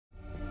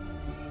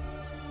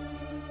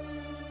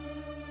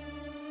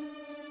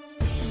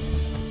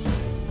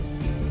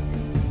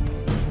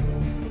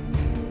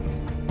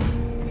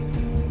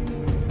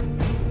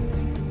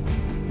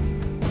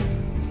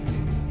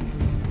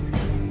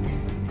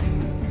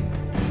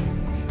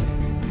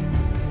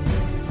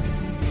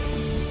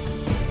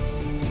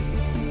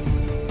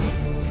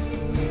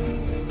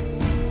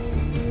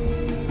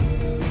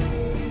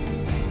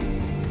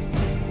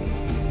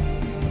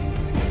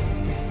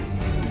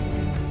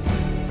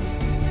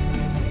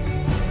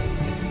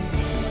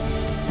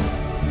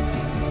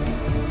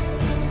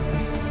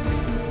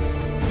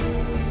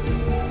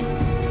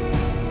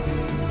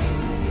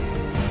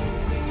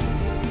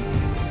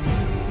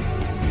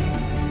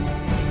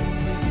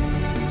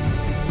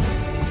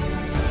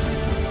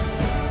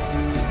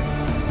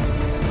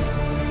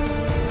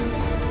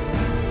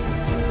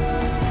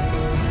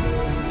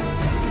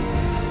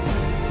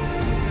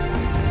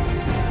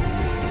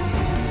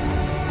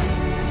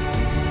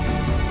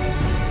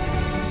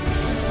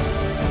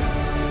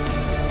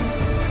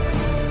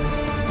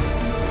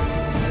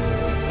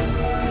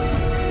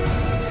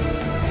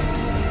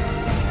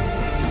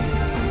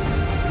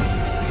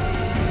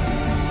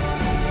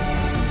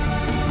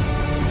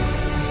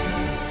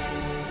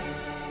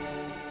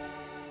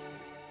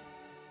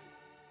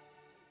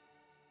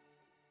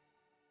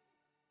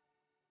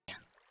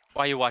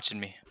Why are you watching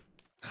me?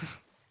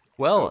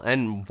 Well,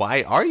 and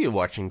why are you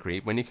watching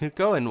Creep when you could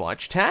go and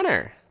watch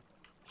Tanner?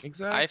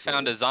 Exactly. I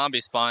found a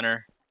zombie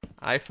spawner.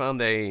 I found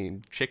a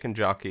chicken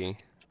jockey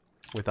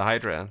with a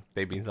Hydra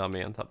baby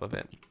zombie on top of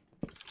it.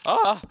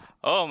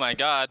 Oh my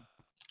god.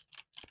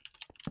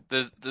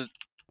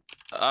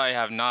 I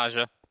have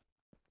nausea.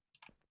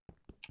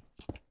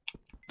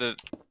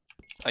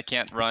 I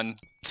can't run.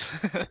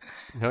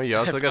 No, you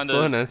also got found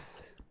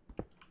slowness.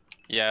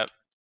 Yeah,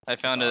 I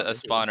found a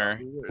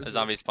spawner, a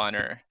zombie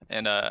spawner,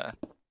 and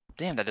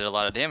damn, that did a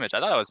lot of damage. I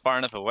thought I was far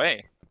enough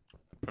away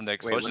from the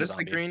explosion. Wait, what is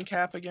zombie. the green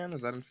cap again?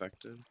 Is that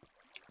infected?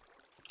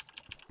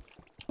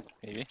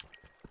 Maybe.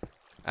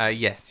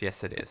 Yes,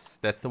 it is.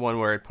 That's the one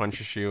where it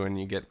punches you and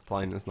you get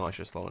blindness,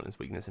 nausea, slowness,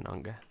 weakness, and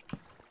hunger.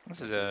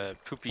 This is a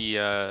poopy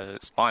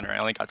spawner. I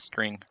only got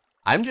string.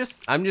 I'm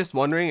just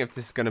wondering if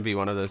this is gonna be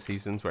one of those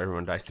seasons where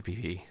everyone dies to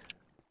PP.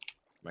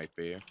 Might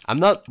be. I'm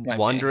not Might be.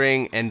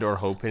 wondering and or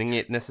hoping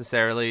it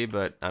necessarily,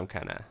 but I'm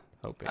kind of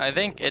hoping. I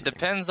think it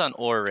depends on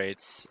ore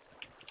rates.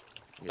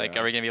 Like,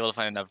 Yeah. are we gonna be able to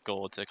find enough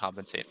gold to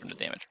compensate from the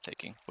damage we're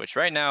taking? Which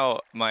right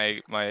now,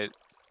 my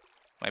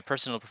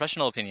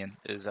professional opinion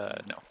is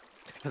no,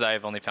 because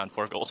I've only found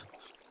 4 gold.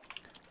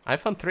 I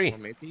found 3. Well,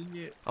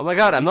 maybe. Oh my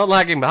god, I'm not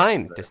lagging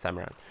behind this time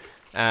around.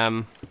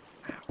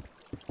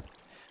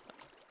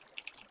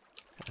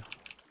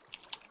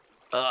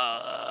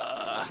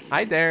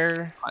 Hi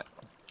there.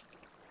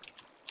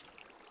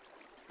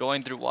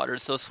 Going through water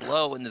is so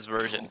slow in this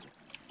version.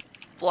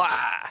 Blah.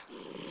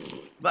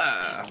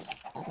 Bah.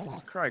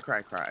 Cry.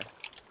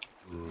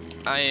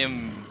 I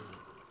am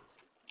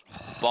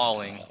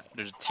bawling.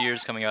 There's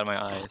tears coming out of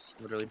my eyes.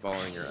 Literally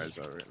bawling your eyes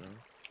out right now.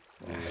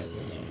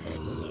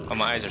 Oh,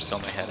 my eyes are still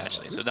in my head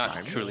actually, so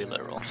not truly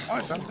literal. Oh,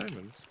 I found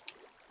diamonds.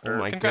 Oh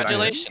my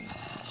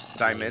Congratulations.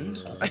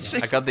 Diamond? I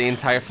think. I got the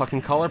entire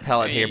fucking color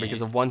palette here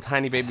because of one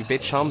tiny baby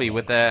bitch zombie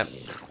with a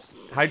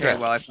Hydra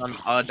Okay, well, I found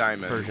a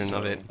diamond version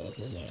of it.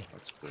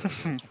 That's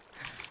cool.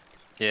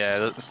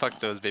 Yeah, fuck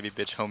those baby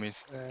bitch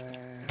homies.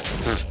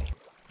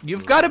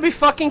 You've got to be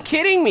fucking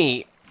kidding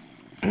me!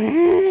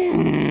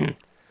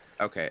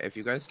 Okay, if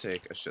you guys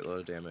take a shitload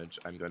of damage,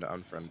 I'm going to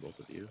unfriend both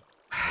of you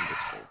on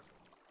Discord.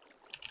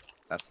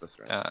 That's the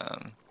threat.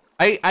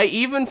 I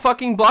even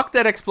fucking blocked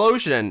that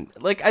explosion.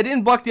 Like, I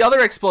didn't block the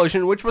other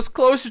explosion, which was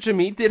closer to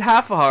me, did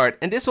half a heart,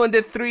 and this one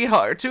did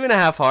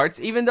 2.5 hearts,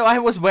 even though I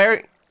was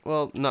wearing,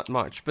 well, not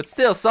much, but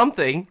still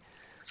something.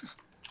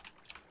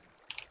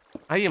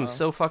 I am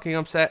so fucking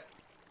upset.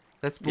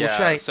 That's bullshit.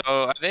 Yeah,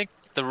 so I think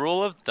the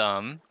rule of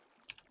thumb,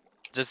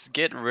 just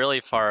get really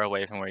far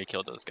away from where you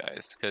killed those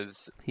guys,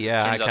 because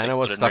Yeah, I kind of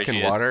was stuck in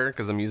Rage is- water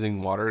because I'm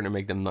using water to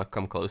make them not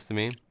come close to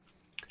me.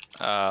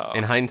 Oh.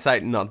 In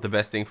hindsight, not the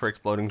best thing for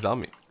exploding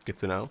zombies. Good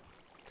to know.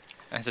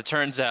 As it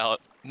turns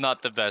out,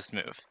 not the best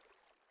move.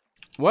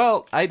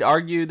 Well, I'd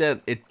argue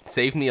that it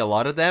saved me a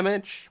lot of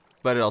damage,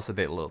 but it also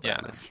did a little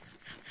damage.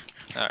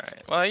 All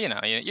right. Well, you know,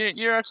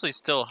 you're actually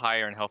still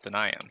higher in health than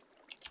I am.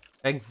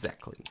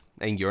 Exactly.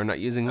 And you're not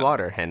using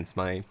water, hence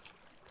my...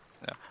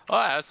 Yeah.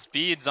 Oh,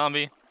 speed,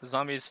 zombie. The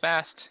zombie is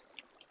fast.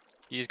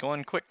 He's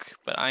going quick,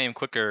 but I am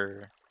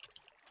quicker.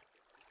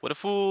 What a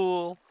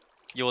fool!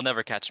 You will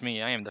never catch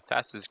me. I am the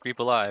fastest creep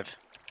alive.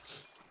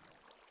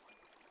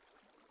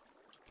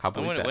 How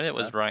about that? When it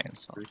was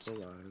Ryan's Creep fault.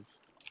 alive.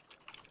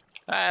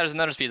 Ah, there's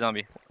another speed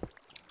zombie.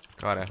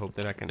 God, I hope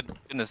that I can...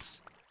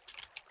 Goodness.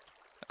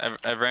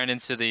 I ran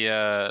into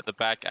the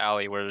back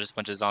alley where there's a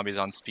bunch of zombies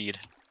on speed.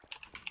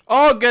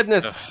 Oh,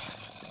 goodness! Ugh.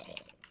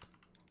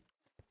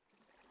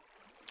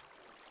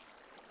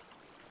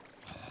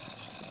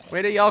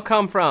 Where did y'all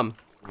come from?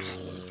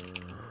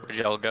 Where'd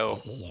y'all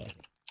go?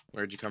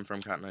 Where'd you come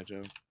from, Cotton Eye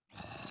Joe?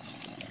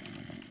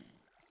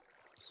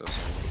 So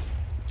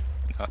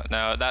sorry.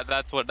 No,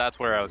 that's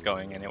where I was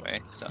going anyway.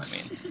 So I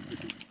mean,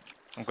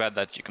 I'm glad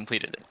that you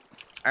completed it.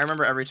 I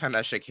remember every time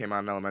that shit came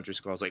on in elementary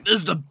school, I was like, "This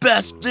is the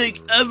best thing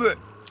ever."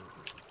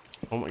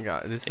 Oh my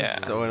god, this Yeah.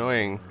 is so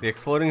annoying. The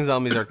exploding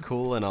zombies are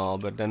cool and all,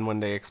 but then when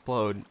they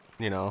explode,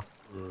 you know,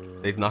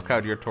 they knock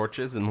out your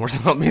torches and more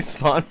zombies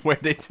spawn where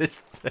they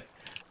just...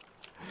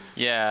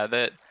 Yeah,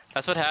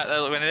 that's what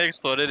happened. When it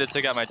exploded, it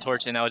took out my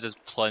torch and I was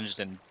just plunged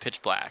in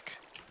pitch black.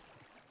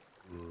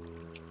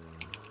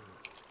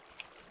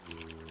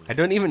 I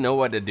don't even know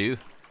what to do.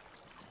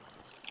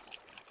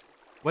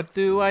 What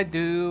do I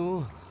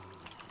do?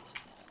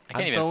 I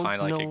can't even don't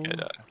find like know.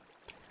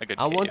 a good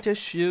I cave. want to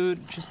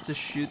shoot, just to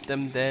shoot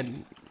them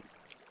dead.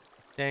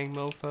 Dang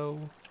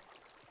mofo.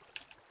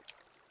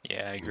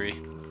 Yeah, I agree.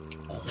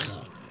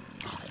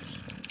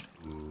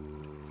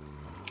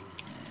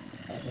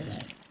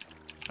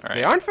 Alright.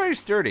 They aren't very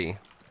sturdy.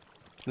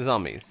 The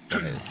zombies,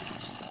 that is.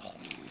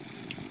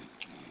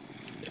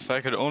 If I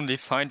could only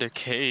find a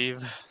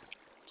cave.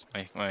 It's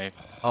my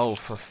Oh,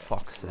 for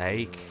fuck's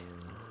sake.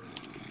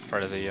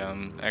 part of the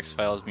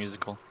X-Files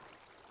musical.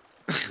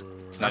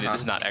 It's not.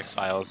 This is not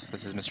X-Files.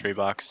 This is Mystery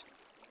Box.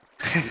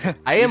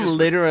 I am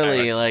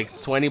literally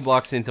like 20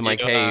 blocks into my You,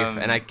 cave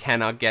and I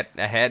cannot get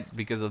ahead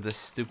because of this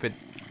stupid...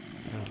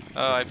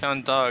 Oh, I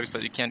found dogs,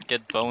 but you can't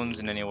get bones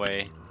in any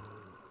way.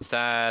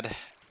 Sad.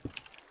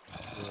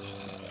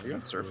 Are you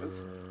on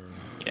surface?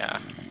 Yeah.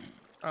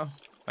 Oh.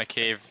 My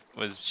cave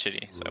was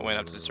shitty, so I went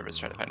up to the surface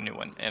to try to find a new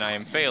one, and I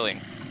am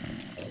failing.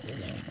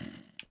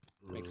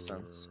 Makes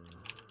sense.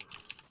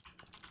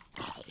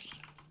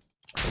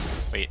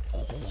 Wait,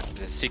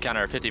 there's a sea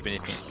counter of 50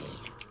 beneath me.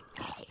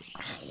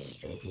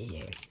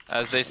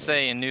 As they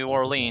say in New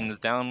Orleans,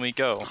 down we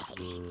go.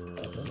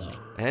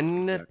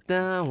 And Exactly.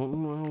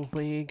 down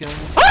we go.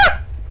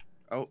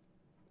 Oh.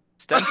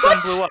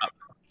 Stenstone blew up.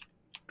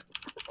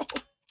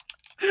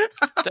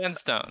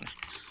 Stenstone.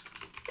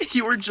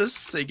 You were just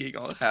singing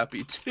all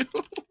happy too.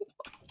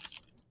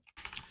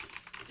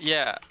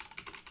 Yeah.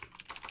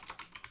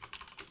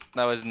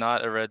 That was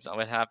not a red zone.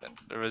 What happened?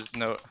 There was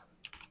no...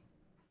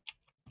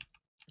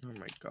 Oh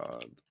my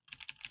god.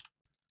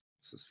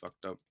 This is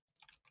fucked up.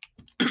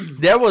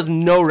 There was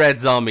no red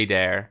zombie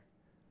there.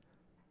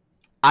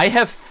 I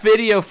have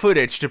video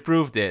footage to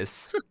prove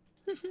this.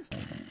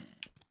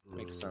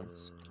 Makes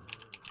sense.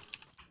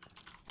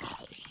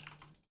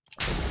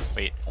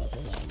 Wait,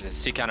 there's a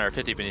sea counter of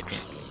 50 beneath me.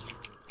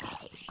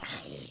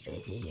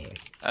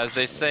 As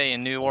they say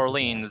in New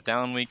Orleans,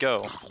 down we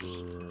go.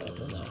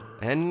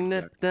 And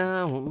Exactly.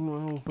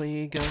 down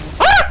we go.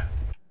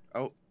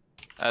 Oh.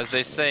 As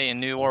they say in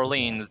New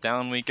Orleans,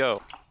 down we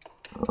go.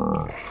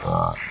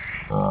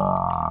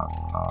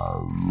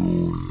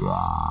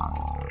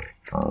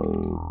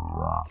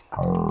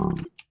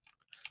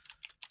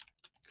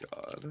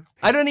 God.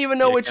 I don't even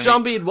know Yeah, which can we-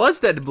 zombie it was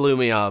that blew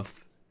me up.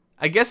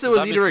 I guess it was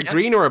Zombies either a can-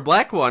 green or a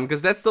black one,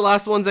 because that's the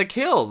last ones I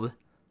killed.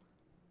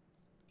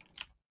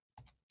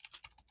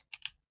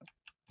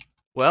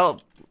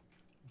 Well,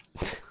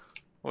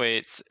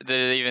 Wait, did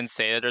it even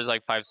say that there's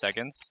like 5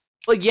 seconds?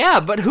 well, yeah,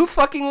 but who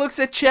fucking looks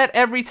at chat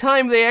every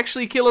time they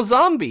actually kill a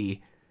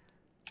zombie?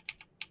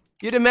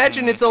 You'd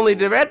imagine it's only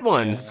the red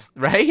ones,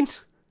 right?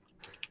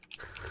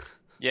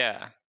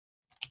 Yeah.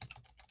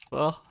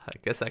 Well, I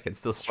guess I can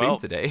still stream Well.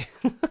 today.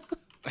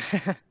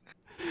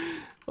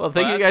 Well,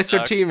 thank Well, you that guys for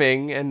sucks.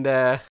 teaming, and